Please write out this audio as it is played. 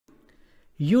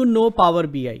You know Power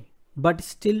BI, but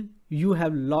still you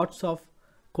have lots of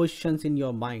questions in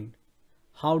your mind.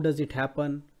 How does it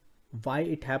happen? Why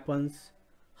it happens?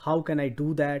 How can I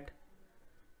do that?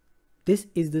 This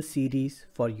is the series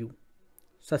for you.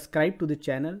 Subscribe to the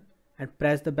channel and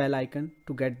press the bell icon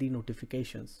to get the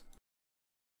notifications.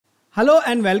 Hello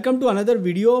and welcome to another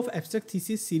video of Abstract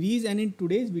Thesis series, and in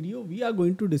today's video we are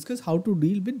going to discuss how to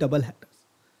deal with double headers.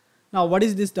 Now what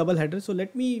is this double header? So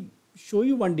let me show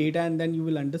you one data and then you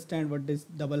will understand what this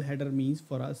double header means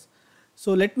for us.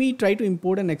 So let me try to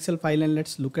import an Excel file and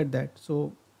let's look at that.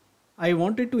 So I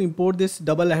wanted to import this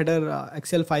double header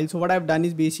Excel file. So what I've done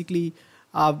is basically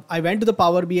I went to the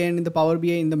Power BI, and in the Power BI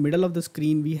in the middle of the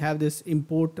screen we have this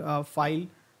import file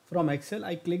from Excel.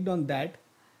 I clicked on that.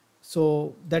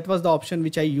 So that was the option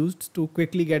which I used to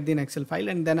quickly get the Excel file,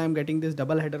 and then I'm getting this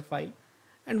double header file.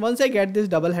 And once I get this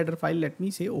double header file, let me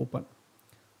say open.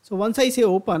 So once I say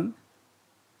open,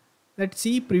 let's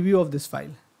see preview of this file.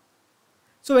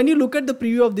 So when you look at the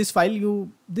preview of this file,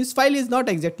 this file is not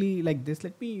exactly like this.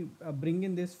 Let me bring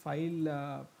in this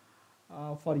file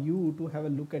for you to have a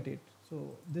look at it.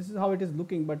 So this is how it is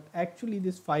looking, but actually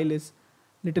this file is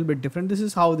little bit different. This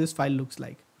is how this file looks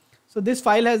like. So this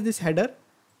file has this header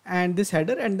and this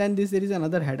header, and then there is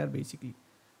another header basically.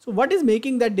 So what is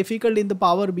making that difficult in the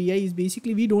Power BI is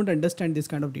basically we don't understand this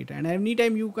kind of data, and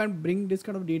anytime you can bring this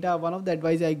kind of data, one of the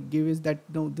advice I give is that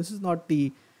no, this is not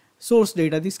the source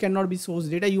data. This cannot be source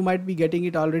data. You might be getting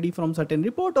it already from certain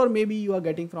report, or maybe you are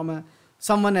getting from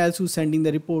someone else who's sending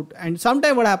the report, and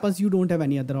sometime what happens, you don't have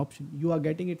any other option. You are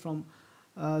getting it from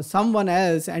someone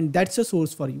else, and that's a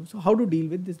source for you. So how to deal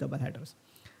with these double headers?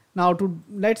 Now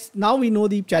we know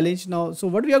the challenge now. So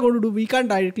what we are going to do, we can't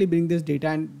directly bring this data,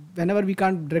 and whenever we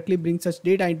can't directly bring such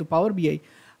data into Power BI,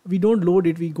 we don't load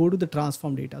it, we go to the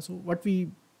transform data. So what we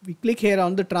click here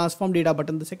on the transform data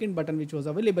button, the second button which was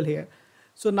available here.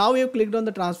 So now we have clicked on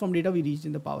the transform data, we reached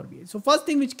in the Power BI. So first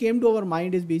thing which came to our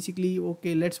mind is basically,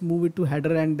 okay, let's move it to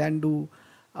header and then do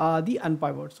the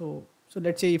unpivot. So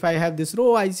let's say if I have this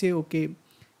row, I say, okay,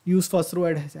 use first row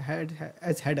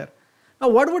as header. Now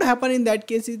what would happen in that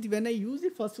case is when I use the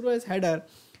first row as header,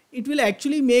 it will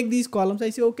actually make these columns.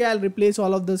 I say, okay, I'll replace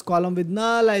all of this column with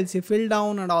null. I'll say fill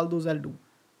down and all those I'll do.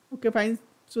 Okay, fine.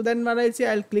 So then when I say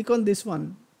I'll click on this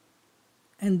one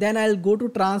and then I'll go to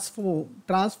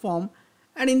transform,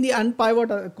 and in the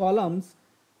unpivot columns,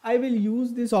 I will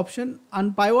use this option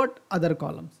unpivot other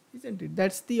columns, isn't it?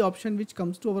 That's the option which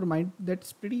comes to our mind.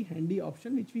 That's pretty handy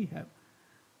option which we have.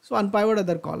 So unpivot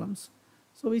other columns.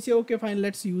 So we say, okay, fine,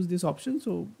 let's use this option.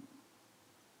 So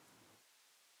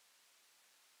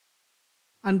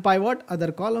unpivot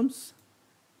other columns.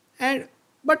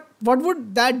 But what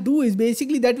would that do is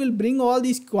basically that will bring all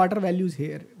these quarter values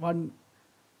here, one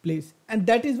place. And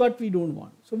that is what we don't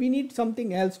want. So we need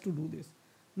something else to do this.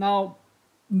 Now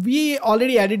we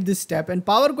already added this step, and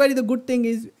Power Query, the good thing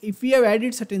is if we have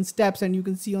added certain steps, and you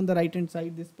can see on the right hand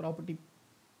side this property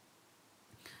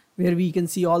where we can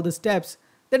see all the steps,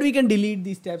 that we can delete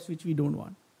these steps which we don't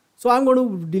want. So I'm going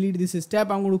to delete this step.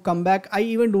 I'm going to come back. I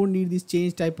even don't need this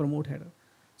change type promote header.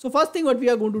 So first thing what we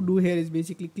are going to do here is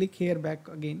basically click here back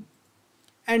again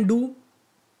and do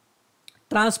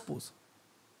transpose.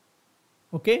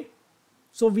 Okay.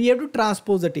 So we have to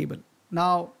transpose the table.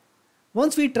 Now,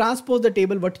 once we transpose the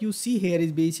table, what you see here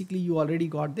is basically you already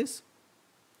got this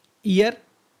year,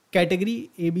 category,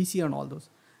 ABC and all those.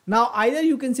 Now either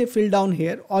you can say fill down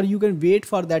here, or you can wait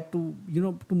for that to,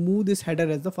 to move this header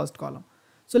as the first column.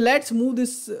 So let's move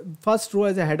this first row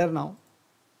as a header now.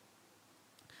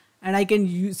 And I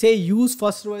can say use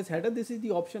first row as header. This is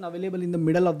the option available in the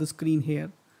middle of the screen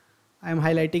here. I am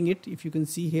highlighting it. If you can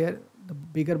see here, the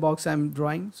bigger box I'm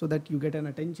drawing so that you get an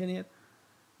attention here.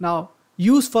 Now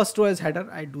use first row as header.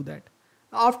 I do that.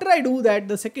 After I do that,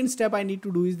 the second step I need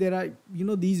to do is there are,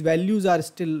 these values are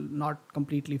still not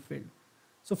completely filled.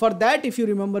 So for that, if you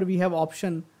remember, we have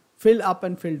option fill up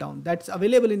and fill down. That's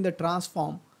available in the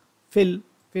transform, fill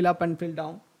up and fill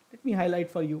down. Let me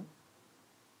highlight for you.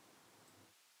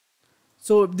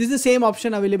 So this is the same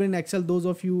option available in Excel. Those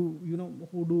of you,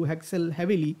 who do Excel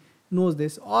heavily knows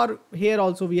this. Or here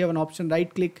also we have an option,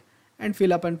 right click and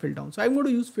fill up and fill down. So I'm going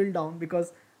to use fill down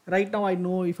because right now I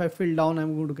know if I fill down,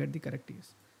 I'm going to get the correct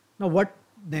years. Now what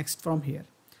next from here?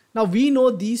 Now we know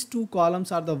these two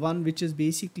columns are the one which is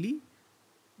basically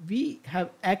we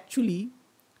have actually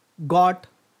got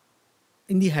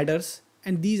in the headers,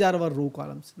 and these are our row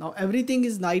columns. Now everything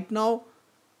is right now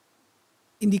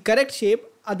in the correct shape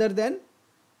other than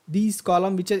these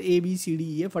columns which are A, B, C,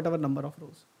 D, E, F, whatever number of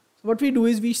rows. So what we do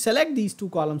is we select these two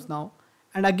columns now,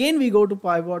 and again we go to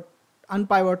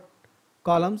unpivot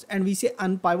columns and we say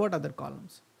unpivot other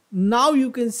columns. Now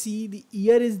you can see the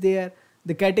year is there,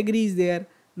 the category is there.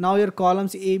 Now your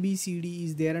columns A, B, C, D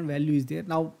is there and value is there.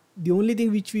 Now the only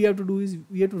thing which we have to do is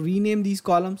we have to rename these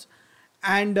columns.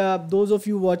 And those of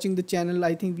you watching the channel,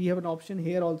 I think we have an option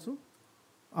here also.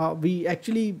 We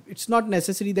actually, it's not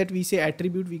necessary that we say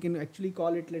attribute. We can actually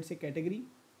call it, let's say, category.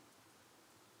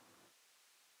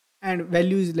 And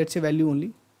value is, let's say, value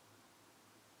only.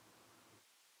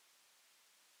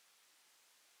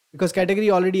 Because category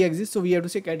already exists, so we have to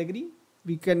say category.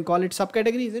 We can call it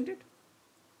subcategory, isn't it?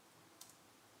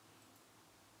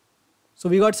 So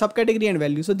we got subcategory and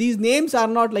value. So these names are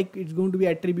not like it's going to be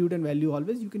attribute and value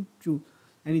always. You can choose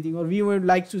anything. Or we would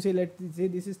like to say, let's say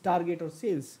this is target or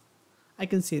sales. I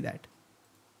can say that.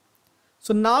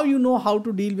 So now you know how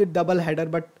to deal with double header,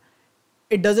 but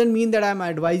it doesn't mean that I'm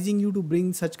advising you to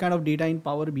bring such kind of data in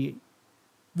Power BI.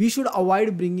 We should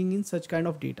avoid bringing in such kind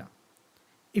of data.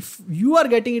 If you are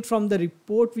getting it from the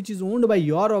report which is owned by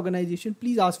your organization,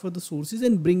 please ask for the sources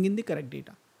and bring in the correct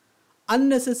data.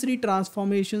 Unnecessary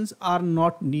transformations are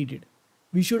not needed.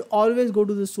 We should always go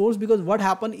to the source, because what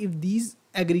happens if these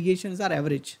aggregations are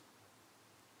average?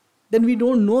 Then we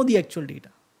don't know the actual data.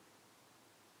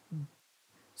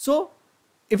 So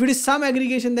if it is some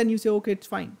aggregation, then you say, okay, it's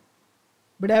fine.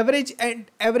 But average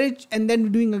and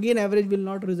then doing again average will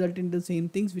not result in the same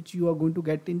things which you are going to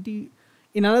get into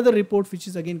in another report, which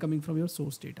is again coming from your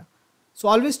source data. So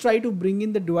always try to bring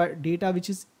in the data which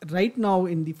is right now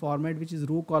in the format, which is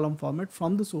row column format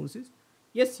from the sources.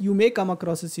 Yes, you may come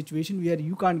across a situation where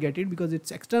you can't get it because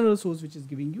it's external source which is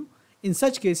giving you. In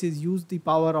such cases, use the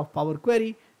power of Power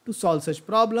Query to solve such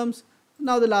problems.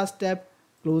 Now the last step,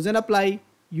 close and apply.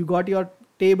 You got your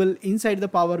table inside the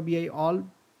Power BI all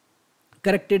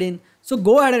corrected in. So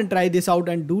go ahead and try this out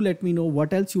and do let me know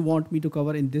what else you want me to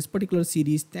cover in this particular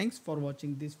series. Thanks for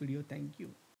watching this video. Thank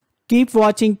you. Keep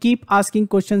watching, keep asking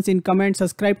questions in comments,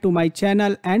 subscribe to my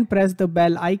channel and press the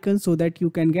bell icon so that you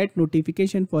can get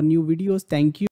notification for new videos. Thank you.